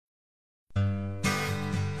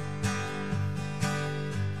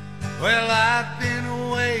Well, I've been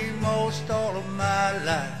away most all of my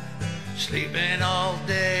life, sleeping all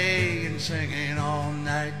day and singing all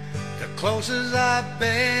night. The closest I've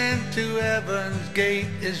been to heaven's gate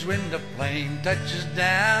is when the plane touches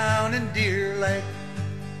down in Deer Lake.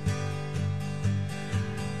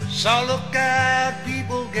 So look out,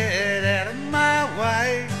 people, get out of my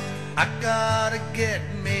way. I gotta get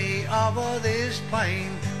me off of this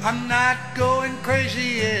plane. I'm not going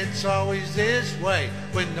crazy, it's always this way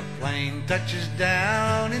when the plane touches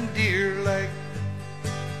down in Deer Lake.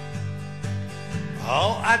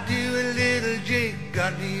 Oh, I do a little jig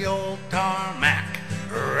on the old tarmac,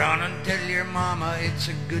 run and tell your mama it's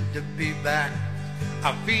a good to be back.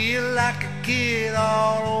 I feel like a kid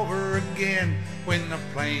all over again when the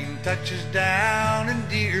plane touches down in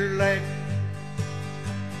Deer Lake.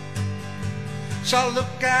 So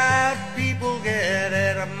look out, people, get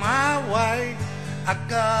out of my way. I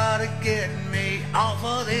gotta get me off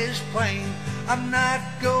of this plane. I'm not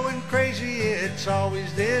going crazy, it's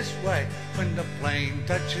always this way when the plane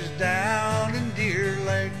touches down in Deer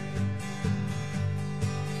Lake.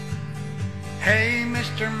 Hey,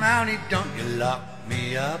 Mr. Mountie, don't you lock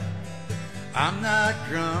me up. I'm not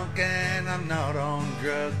drunk and I'm not on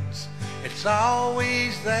drugs. It's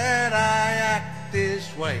always that I act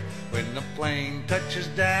this way when the plane touches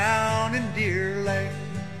down in Deer Lake.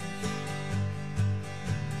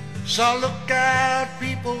 So look out,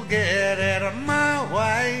 people, get out of my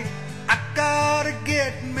way. I gotta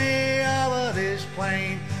get me out of this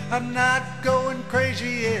plane. I'm not going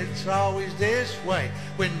crazy, it's always this way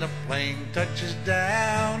when the plane touches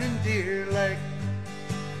down in Deer Lake.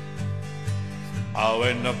 Oh,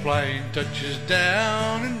 when the plane touches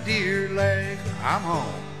down in Deer Lake, I'm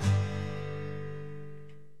home.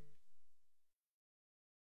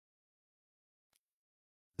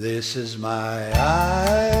 This is my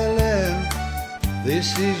island,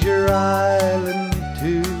 this is your island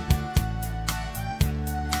too.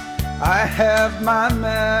 I have my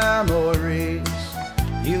memories,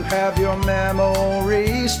 you have your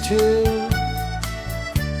memories too.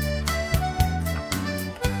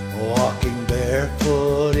 Walking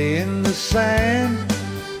barefoot in the sand,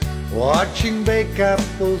 watching baked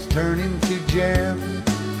apples turn into jam.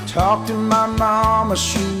 Talk to my mama,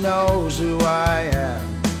 she knows who I am.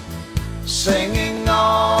 Singing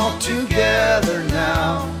all together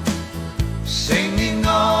now, singing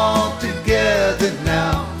all together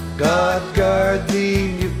now. God guard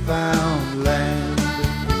thee, Newfoundland.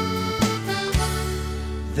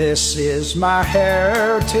 This is my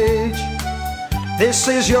heritage, this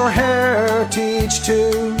is your heritage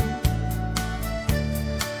too.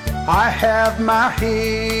 I have my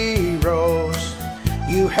heroes,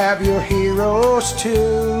 you have your heroes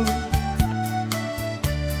too.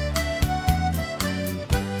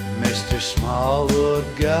 Mr. Smallwood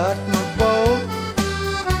got my boat,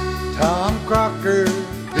 Tom Crocker,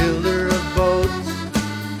 builder of boats.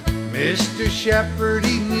 Mr. Shepherd,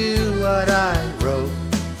 he knew what I wrote.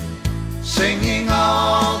 Singing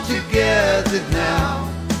all together now,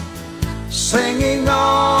 singing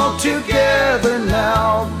all together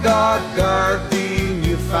now. God guard thee,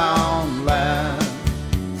 Newfoundland.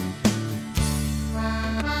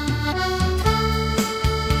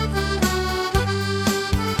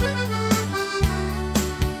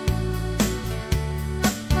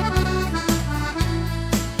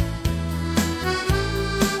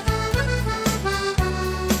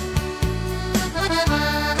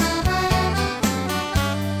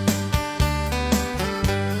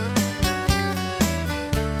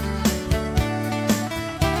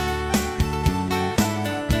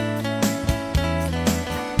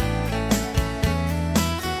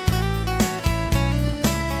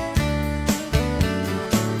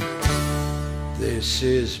 This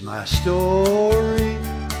is my story,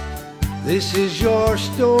 this is your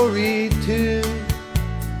story too.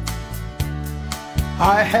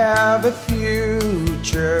 I have a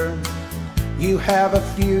future, you have a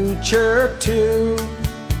future too.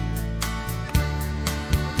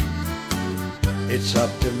 It's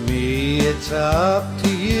up to me, it's up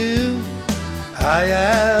to you. I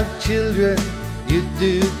have children, you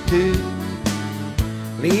do too.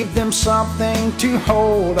 Leave them something to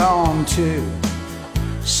hold on to.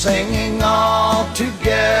 Singing all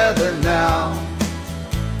together now,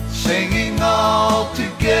 singing all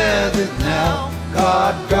together now.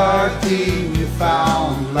 God guard thee,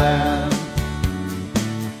 Newfoundland.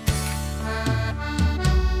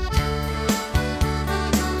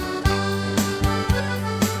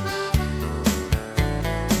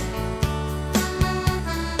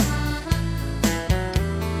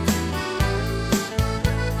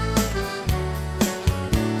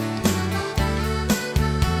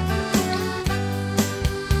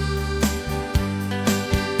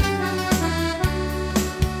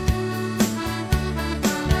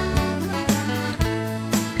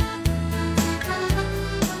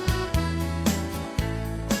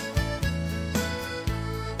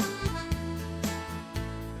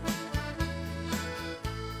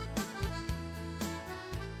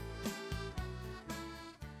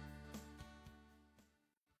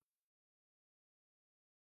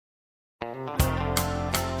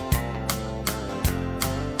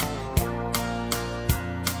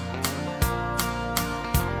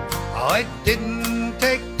 It didn't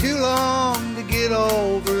take too long to get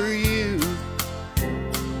over you.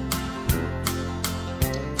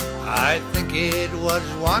 I think it was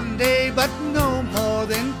one day, but no more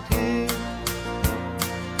than two.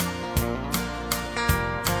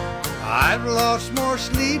 I've lost more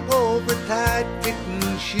sleep over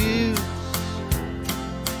tight-fitting shoes.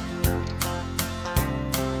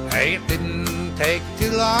 Hey, it didn't take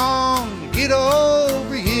too long to get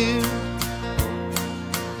over you.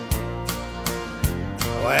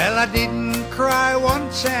 Well, I didn't cry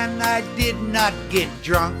once and I did not get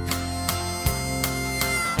drunk.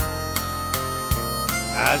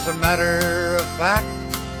 As a matter of fact,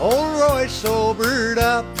 old Roy sobered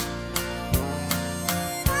up.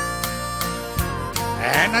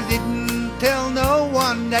 And I didn't tell no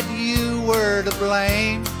one that you were to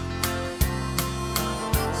blame.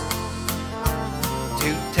 To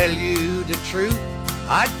tell you the truth,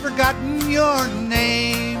 I'd forgotten your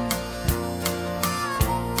name.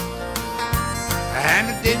 And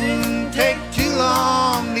it didn't take too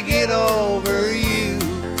long to get over you.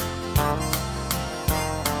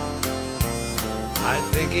 I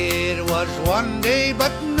think it was one day,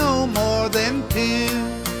 but no more than two.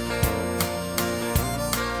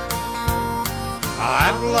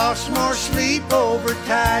 I've lost more sleep over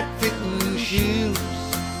tight-fitting shoes.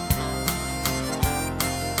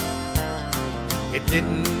 It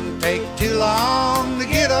didn't take too long to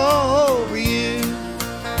get over you.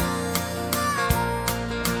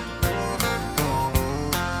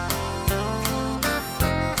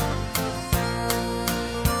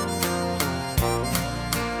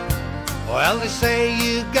 Well, they say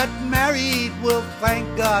you got married, well, thank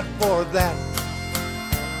God for that.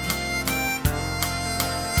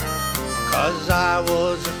 'Cause I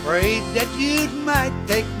was afraid that you might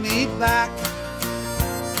take me back.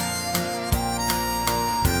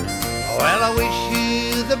 Well, I wish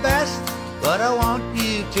you the best, but I want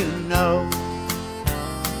you to know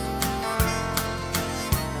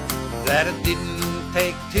that it didn't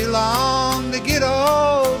take too long to get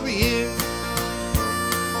over you.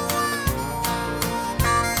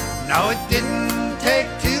 No, it didn't take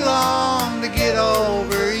too long to get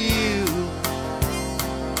over you.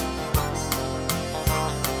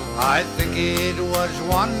 I think it was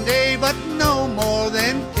one day, but no more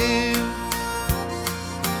than two.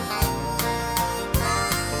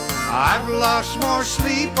 I've lost more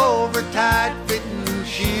sleep over tight-fitting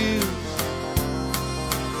shoes.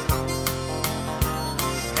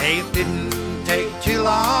 Hey, it didn't take too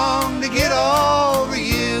long to get over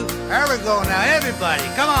you. There we go now, everybody,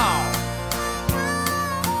 come on.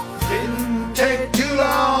 Didn't take too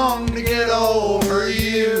long to get over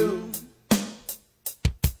you.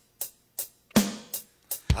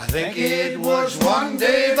 I think it was one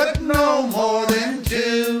day, but no more than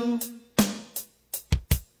two.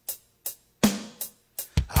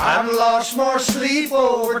 I've lost more sleep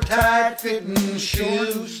over tight-fitting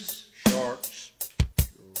shoes. Shorts.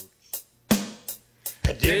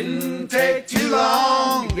 It didn't take too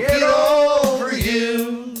long to get over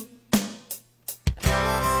you.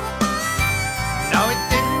 No, it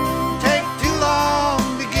didn't take too long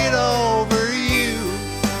to get over you.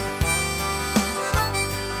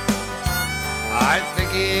 I think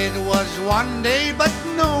it was one day, but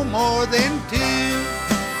no more than two.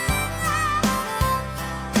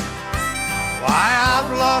 Why,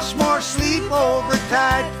 I've lost more sleep over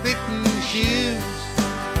tight-fitting shoes.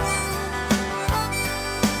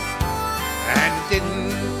 And it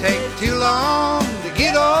didn't take too long to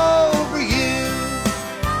get over you.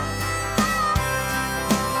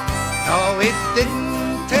 No, it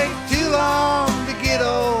didn't take too long to get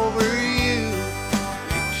over you.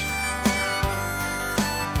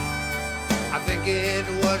 I think it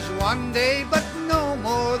was one day, but no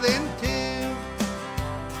more than two.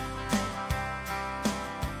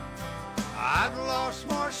 I've lost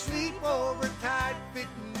more sleep over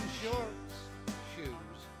tight-fitting shorts,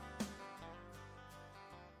 shoes.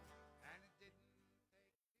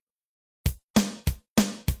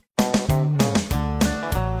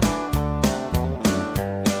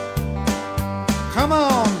 Come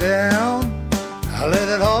on down, I'll let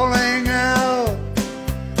it all hang out.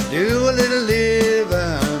 Do a little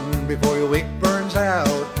living before your wick burns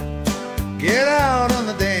out. Get out on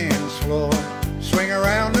the dance floor, swing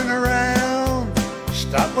around and around.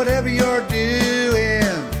 Stop whatever you're doing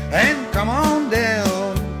and come on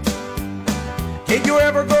down. Did you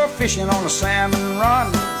ever go fishing on a salmon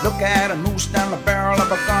run? Look at a moose down the barrel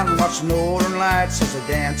of a gun. Watch northern lights as they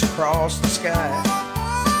dance across the sky.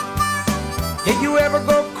 Did you ever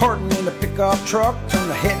go courting in a pickup truck? Turn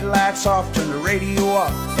the headlights off, turn the radio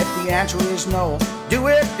up. If the answer is no, do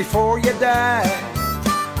it before you die.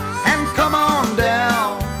 And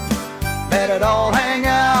down, let it all hang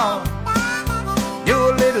out. Do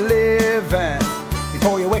a little living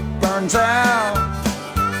before your wick burns out.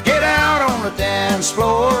 Get out on the dance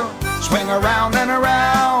floor, swing around and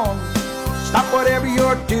around. Stop whatever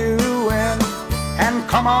you're doing and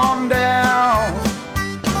come on down.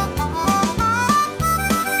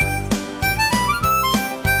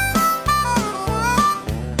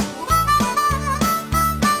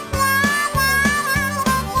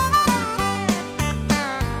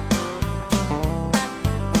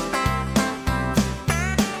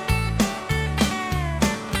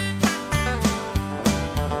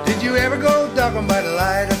 Did you ever go dogging by the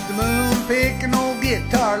light of the moon, pick an old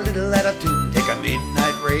guitar, little out of tune, take a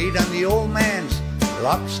midnight raid on the old man's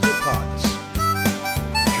lobster pots,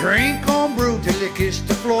 drink on brew till you kiss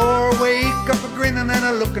the floor, wake up a grinning and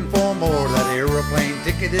a looking for more. That aeroplane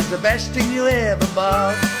ticket is the best thing you ever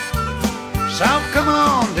bought. So come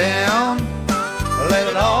on down, let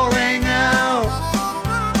it all ring out.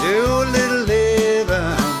 Do a little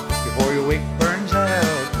living before your wick burns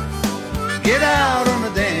out. Get out on the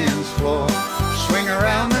dance floor, swing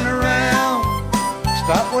around and around.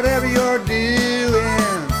 Stop whatever you're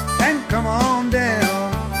doing and come on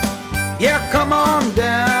down. Yeah, come on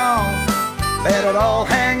down, let it all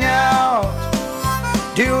hang out.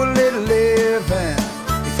 Do a little living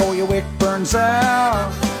before your wick burns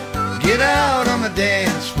out. Get out on the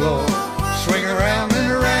dance floor, swing around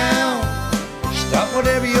and around. Stop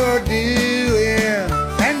whatever you're doing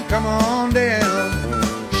and come on down.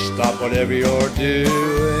 Stop whatever you're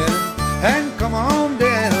doing and come on down.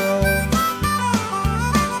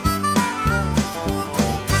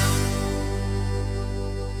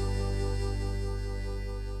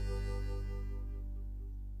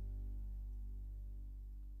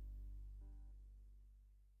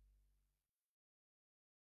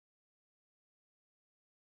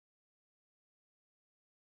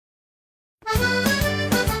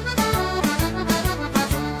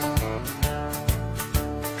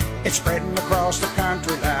 It's spreading across the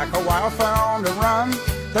country like a wildfire on the run.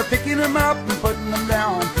 They're picking them up and putting them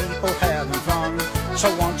down, people having fun.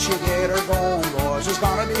 So once you get her going, boys, it's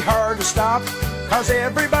gonna be hard to stop, 'cause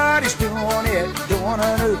everybody's doing it, doing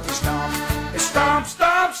an oopie stomp. It's stomp,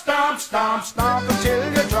 stomp, stomp, stomp, stomp until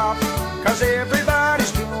you drop, 'cause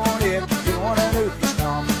everybody's doing it, doing an oopie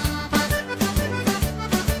stomp.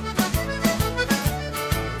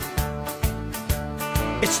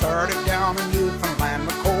 It started down in Newfoundland,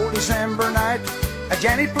 a cold December night.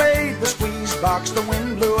 Jenny played the squeeze box, the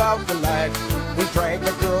wind blew out the light. We dragged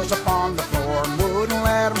the girls up on the floor and wouldn't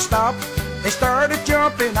let them stop. They started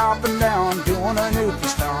jumping up and down, doing a oopie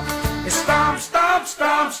stomp. It's stomp, stomp,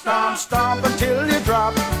 stomp, stomp, stomp until you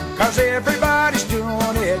drop, 'cause everybody's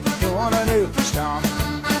doing it, doing an oopie stomp.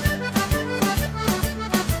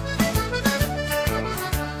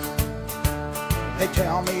 They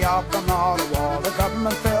tell me up on Ottawa the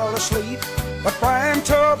government fell asleep, but Brian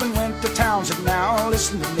Tobin went to town, said now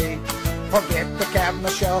listen to me. Forget the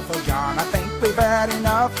cabinet shuffle, John, I think we've had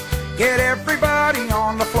enough. Get everybody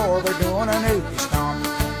on the floor, we're doing an oopie stomp.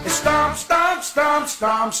 It's stomp, stomp, stomp,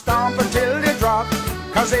 stomp, stomp until you drop,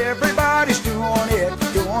 'cause everybody's doing it,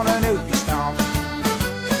 doing an oopie stomp.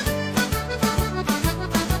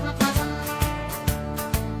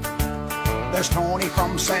 There's Tony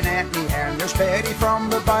from St. Anthony and there's Betty from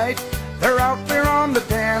the Bight. They're out there on the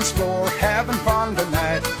dance floor having fun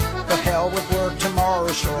tonight. The hell with work,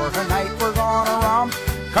 tomorrow's short, tonight we're gonna romp,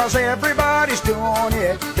 'cause everybody's doing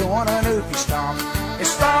it, doing an oopie stomp.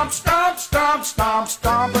 It's stomp, stomp, stomp, stomp,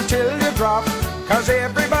 stomp until you drop, 'cause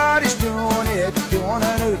everybody's doing it, doing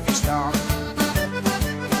an oopie stomp.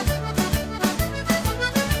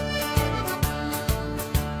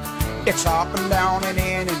 It's up and down and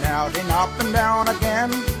in and out and up and down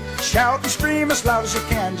again. Shout and scream as loud as you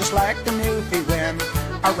can, just like the Newfie wind.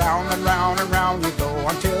 Around and round and round you go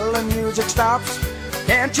until the music stops.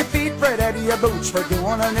 Can't your feet right out of your boots for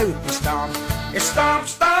doing a oopie stomp? It's stomp,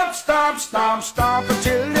 stomp, stomp, stomp, stomp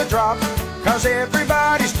until you drop, 'cause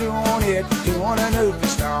everybody's doing it, doing an oopie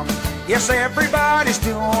stomp. Yes, everybody's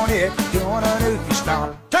doing it, doing an oopie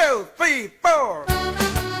stomp. 2, 3, 4.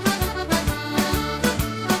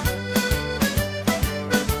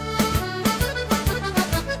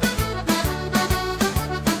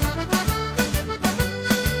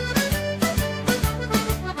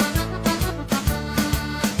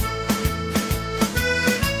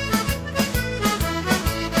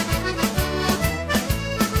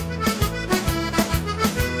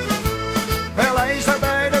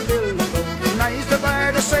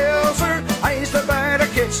 I used to buy the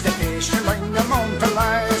fish and bring them home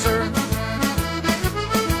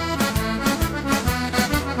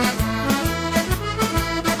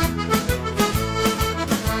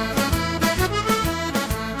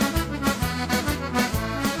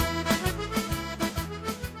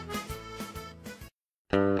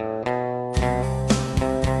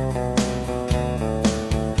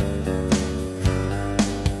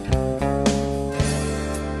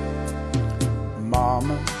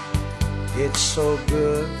It's so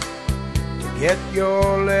good to get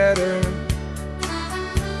your letter,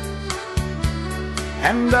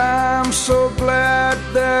 and I'm so glad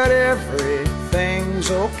that everything's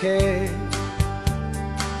okay.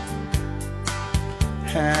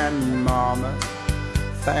 And Mama,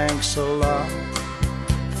 thanks a lot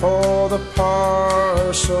for the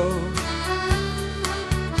parcel.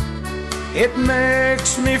 It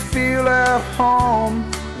makes me feel at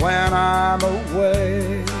home when I'm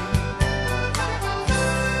away.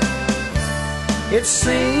 It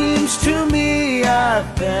seems to me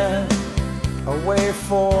I've been away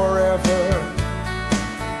forever.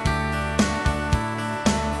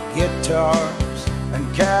 Guitars and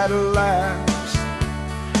Cadillacs,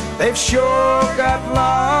 they've sure got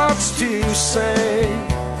lots to say.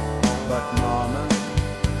 But Mama,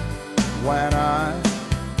 when I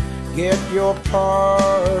get your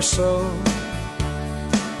parcel,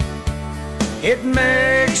 it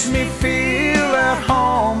makes me feel at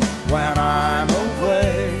home when I'm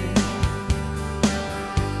away.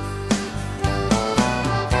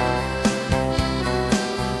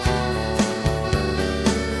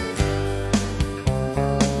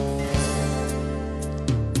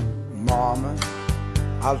 Mama,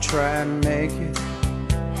 I'll try and make it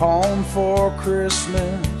home for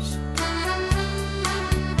Christmas,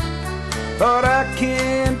 but I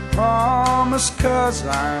can't promise, 'cause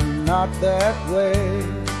I'm not that way.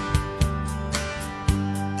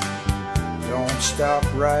 Don't stop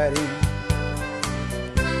writing,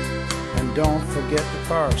 and don't forget the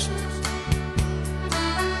parcels,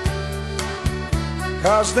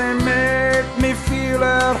 'cause they make me feel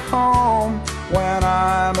at home when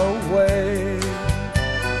I'm away.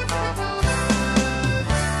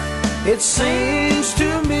 It seems to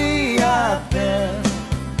me I've been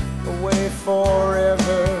away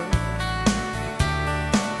forever.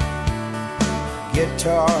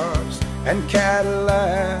 Guitars and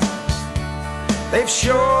Cadillacs, they've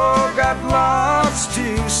sure got lots to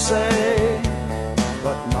say.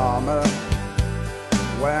 But Mama,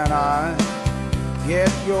 when I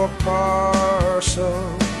get your parcel,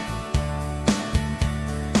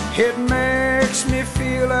 it makes me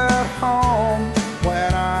feel at home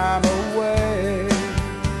when I'm away.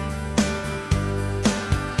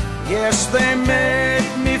 Yes, they make